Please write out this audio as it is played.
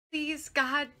Please,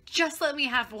 God, just let me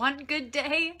have one good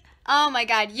day. Oh my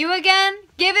God, you again?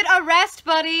 Give it a rest,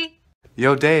 buddy.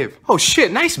 Yo, Dave. Oh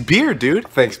shit, nice beer, dude.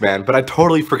 Thanks, man, but I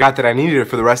totally forgot that I needed it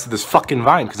for the rest of this fucking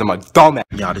vine because I'm a dumbass.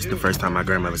 Y'all, this is the first time my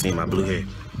grandma ever seen my blue hair.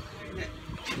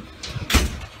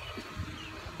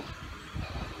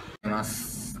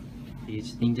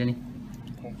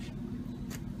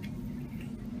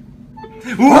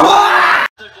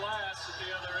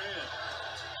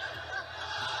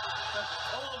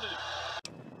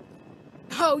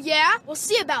 Oh yeah? We'll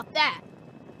see about that.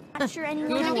 I'm sure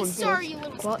anyone will be sorry, you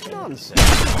little nonsense.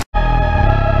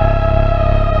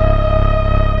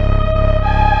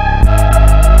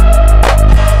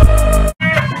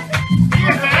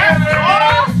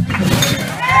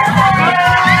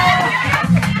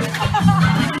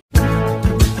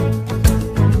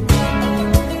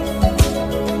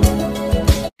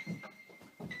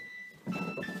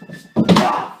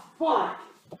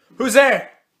 Who's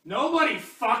there? Nobody,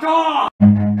 fuck off!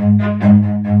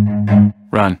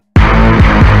 Run.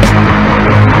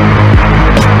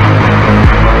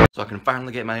 So I can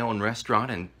finally get my own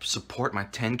restaurant and support my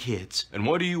 10 kids. And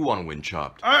what do you want to win,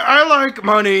 Chopped? I like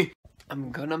money.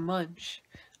 I'm gonna munch.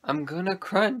 I'm gonna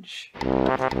crunch.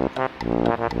 Are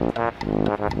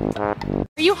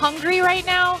you hungry right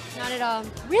now? Not at all.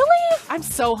 Really? I'm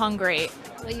so hungry.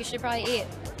 Well, you should probably eat.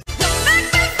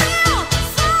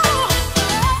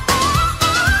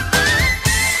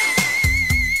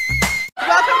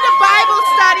 Welcome to Bible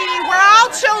study. We're all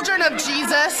children of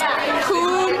Jesus.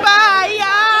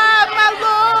 Kumbaya, my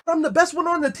Lord. I'm the best one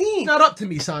on the team. Not up to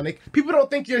me, Sonic. People don't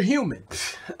think you're human.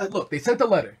 Look, they sent a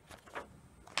letter.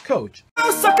 Coach.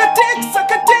 Oh, suck a dick,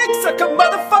 suck a dick, suck a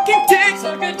motherfucking dick.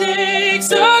 Suck a dick,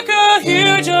 suck a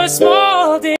huge or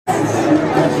small dick.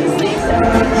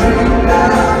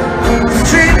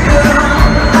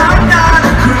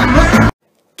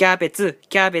 Cabbage,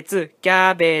 cabbage,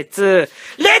 cabbage. Lettuce,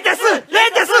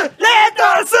 lettuce,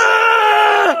 lettuce!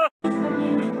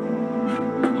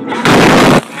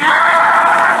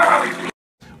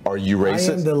 Are you racist?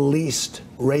 I am the least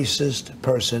racist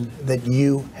person that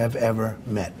you have ever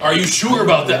met. Are you sure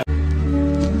about that?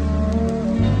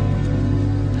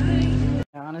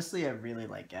 Honestly, I really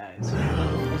like guys.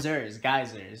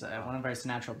 Geysers, one of our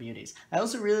natural beauties. I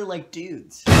also really like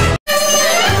dudes.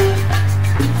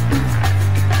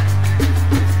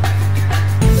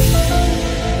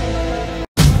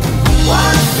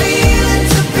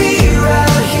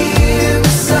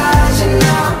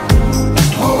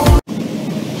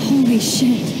 Holy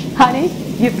shit. Honey,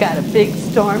 you've got a big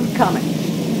storm coming.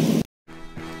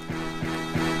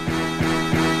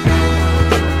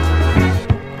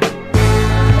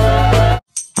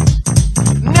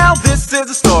 Now this is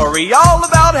a story all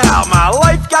about how my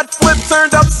life got flipped,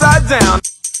 turned upside down.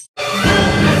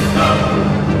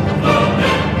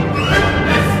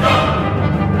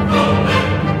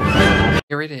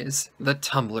 Here it is, the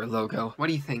Tumblr logo. What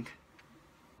do you think?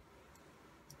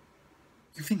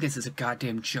 You think this is a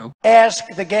goddamn joke? Ask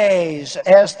the gays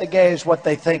what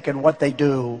they think and what they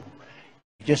do.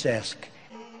 Just ask.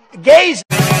 Gays!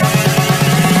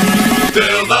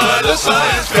 Still not a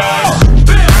science guy.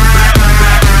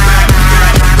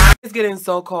 It's getting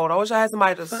so cold. I wish I had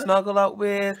somebody to snuggle up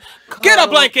with. Get a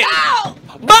blanket! Ow!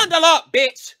 Bundle up,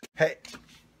 bitch! Hey.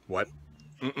 What?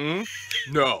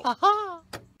 No.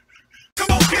 Come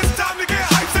on, it's time to get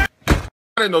hyped.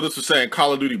 I didn't know this was saying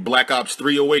Call of Duty Black Ops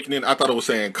 3 Awakening. I thought it was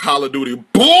saying Call of Duty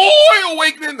Boy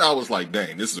Awakening. I was like,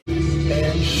 dang, this is...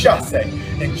 And chasse,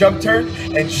 and jump turn,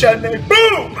 and shun, and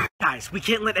boom! Guys, we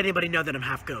can't let anybody know that I'm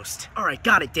half ghost. Alright,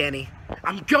 got it, Danny.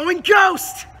 I'm going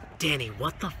ghost! Danny,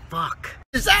 what the fuck?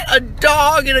 Is that a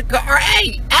dog in a car?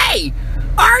 Hey, hey!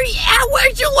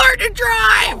 Where'd you learn to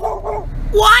drive?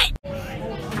 What?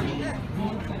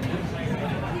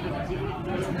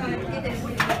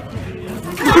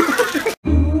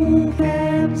 Who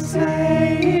can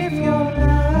say if your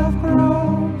love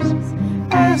grows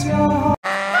as your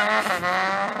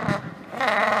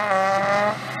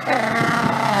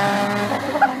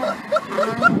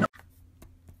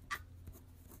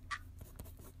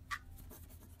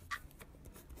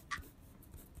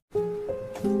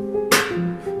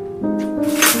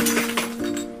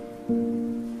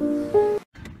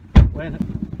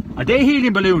Are they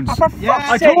helium balloons? Oh,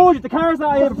 I told you, the car's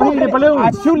not here for helium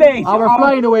balloons. It's too late. Oh, we're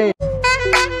flying away.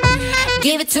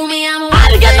 Give it to me, I'm I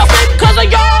didn't get no sleep because of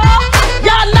y'all.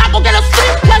 Y'all not gonna get a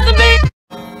sleep because of me.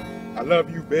 I love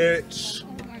you, bitch.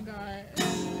 Oh my God.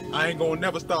 I ain't gonna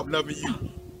never stop loving you,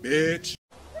 bitch.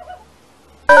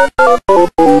 As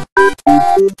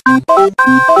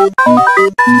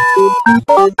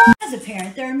a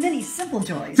parent, there are many simple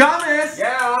joys. Thomas!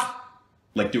 Yeah?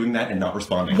 Like doing that and not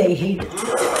responding. They hate it.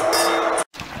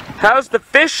 How's the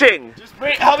fishing? Just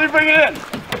help me bring it in.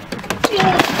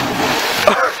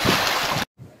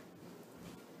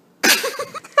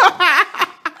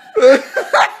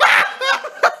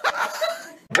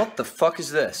 What the fuck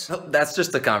is this? Oh, that's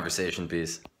just a conversation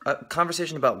piece. A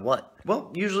conversation about what?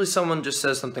 Well, usually someone just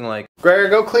says something like, Gregor,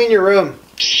 go clean your room.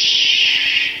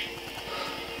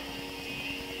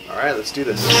 Alright, let's do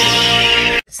this.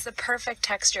 It's the perfect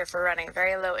texture for running,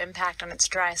 very low impact on its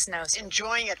dry snow.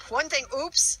 Enjoying it. One thing,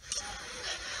 oops.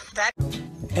 That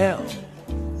L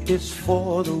is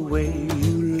for the way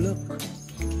you look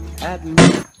at me.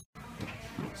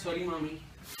 Sorry, mommy.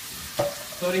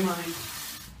 Sorry, mommy.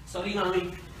 Sorry,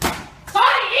 mommy.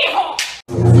 Sorry, hijo!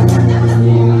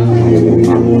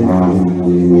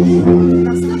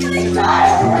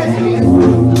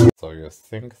 So you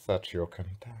think that you can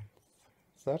dance?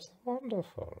 That's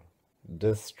wonderful.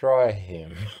 Destroy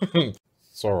him.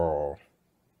 So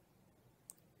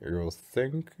you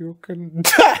think you can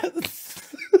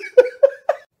dance?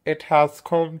 It has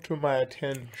come to my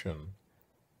attention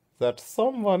that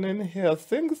someone in here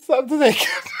thinks that they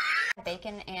can.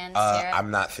 Bacon and syrup.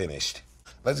 I'm not finished.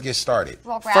 Let's get started.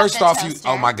 We'll grab First the off, toaster.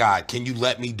 oh my God, can you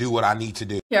let me do what I need to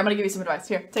do? Here, I'm gonna give you some advice.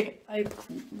 Here, take it.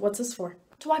 What's this for?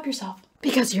 To wipe yourself.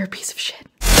 Because you're a piece of shit.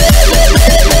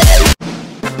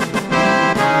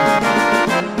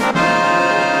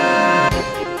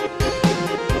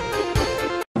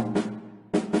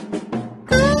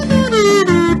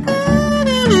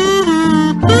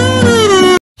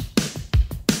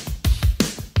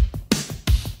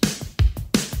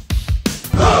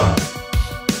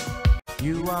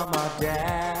 You are my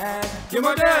dad. You're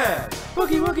my dad!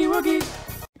 Wookie, wookie, wookie.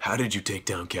 How did you take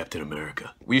down Captain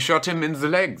America? We shot him in the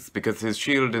legs because his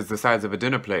shield is the size of a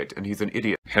dinner plate and he's an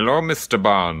idiot. Hello, Mr.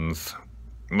 Barnes.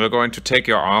 We're going to take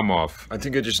your arm off. I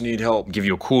think I just need help. Give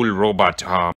you a cool robot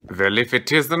arm. Well, if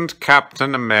it isn't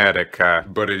Captain America.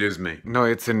 But it is me. No,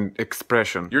 it's an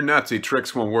expression. Your Nazi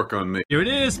tricks won't work on me. Here it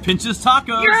is, Pinch's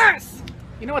Tacos. Yes!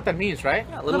 You know what that means, right?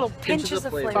 Yeah, little pinches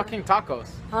of flavor. Fucking tacos.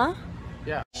 Huh?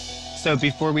 Yeah. So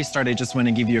before we start, I just want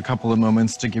to give you a couple of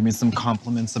moments to give me some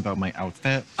compliments about my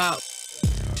outfit. Oh.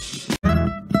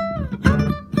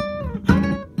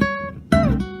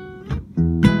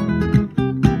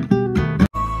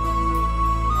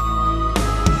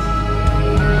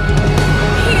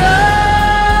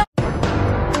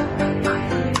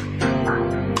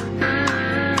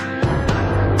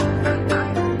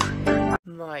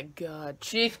 My God.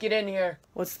 Chief, get in here.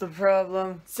 What's the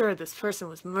problem? Sir, this person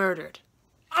was murdered.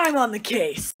 I'm on the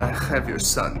case. I have your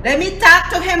son. Let me talk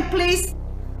to him, please.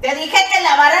 Te dije que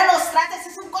lavara los trastes,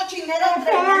 es un cochinero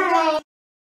tremendo.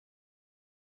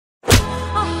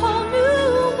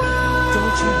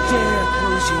 Don't you dare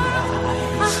close your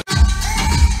eyes.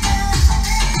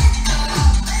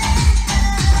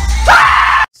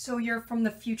 So you're from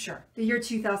the future, the year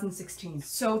 2016.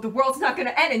 So the world's not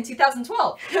gonna end in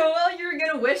 2012. Well, you're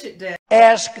gonna wish it did.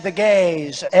 Ask the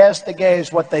gays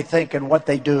what they think and what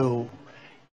they do.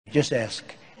 Just ask.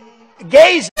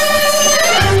 Gays!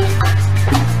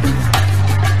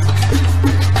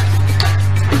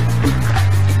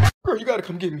 Girl, you gotta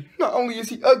come get me. Not only is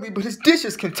he ugly, but his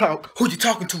dishes can talk. Who you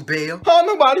talking to, Bale? Oh,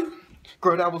 nobody.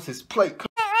 Girl, that was his plate.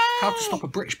 How to stop a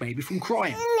British baby from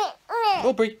crying.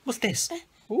 Aubrey, what's this?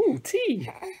 Ooh, tea.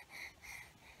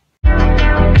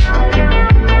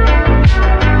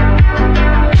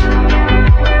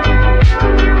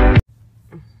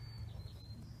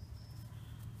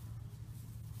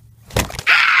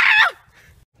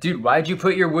 Dude, why'd you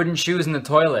put your wooden shoes in the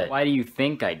toilet? Why do you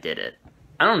think I did it?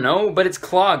 I don't know, but it's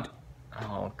clogged.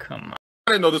 Oh, come on.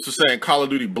 I didn't know this was saying Call of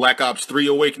Duty Black Ops 3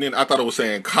 Awakening. I thought it was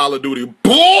saying Call of Duty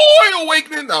Boy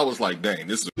Awakening. I was like, dang,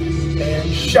 this is...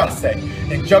 And chasse,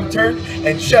 and jump turn,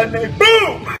 and shut me,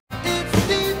 boom!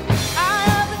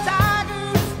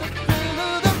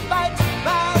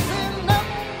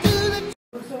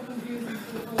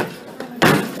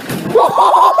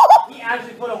 He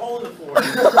actually put a hole in the floor.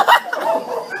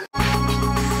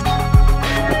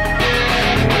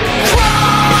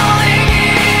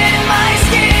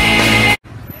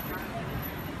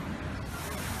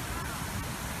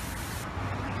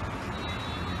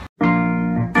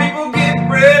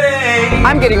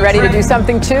 I'm getting ready to do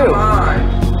something too.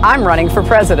 I'm running for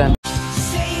president.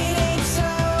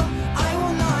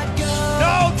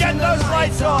 No, get those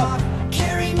lights off!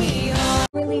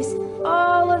 Release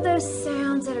all of those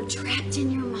sounds that are trapped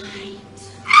in your mind.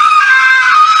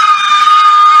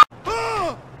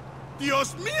 Oh,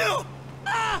 Dios mío!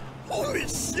 Ah, holy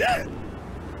shit!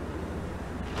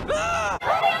 Ah!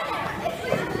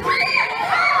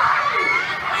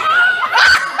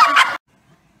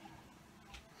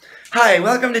 Hi,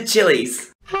 welcome to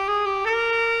Chili's.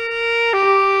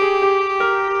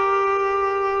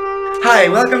 Hi,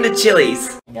 welcome to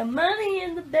Chili's. Got money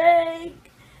in the bank.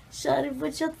 Shut it,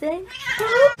 what you think?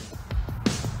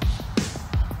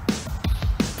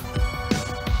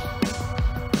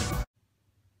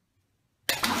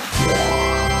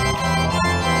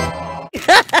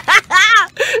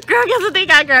 Girl, guess what they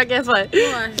got, girl? Guess what?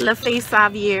 Le face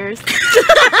 5 years.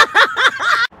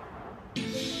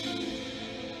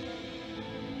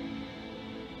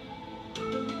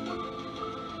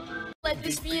 Let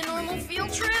this be a normal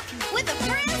field trip with a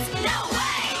friend? No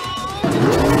way!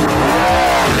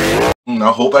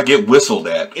 I hope I get whistled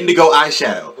at. Indigo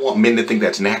eyeshadow. I want men to think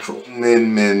that's natural.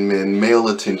 Men, male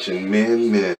attention,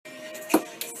 men.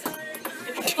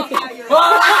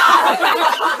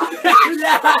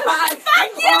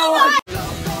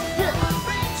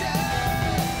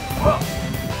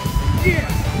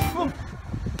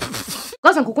お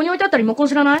母さんここに置いてあったリモコン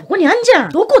知らない？ここにあんじゃん。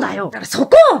どこだよ。だからそ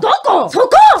こ。どこ？そこ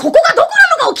がどこな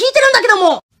のかを聞いてるんだけど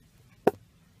も。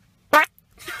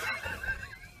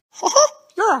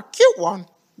You're a cute one.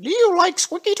 Do you like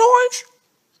squeaky toys?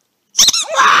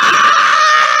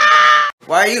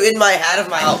 Why are you in my hat of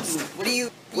my house? What do you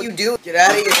do? Get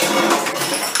out of here.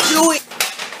 Chewy!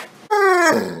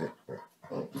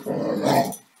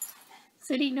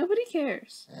 City, nobody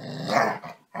cares.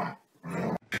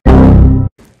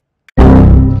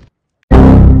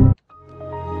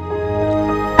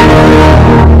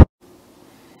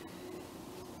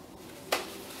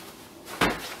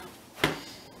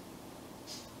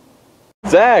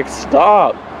 Zach,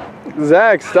 stop!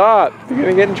 Zach, stop! You're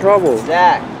gonna get in trouble.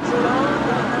 Zach.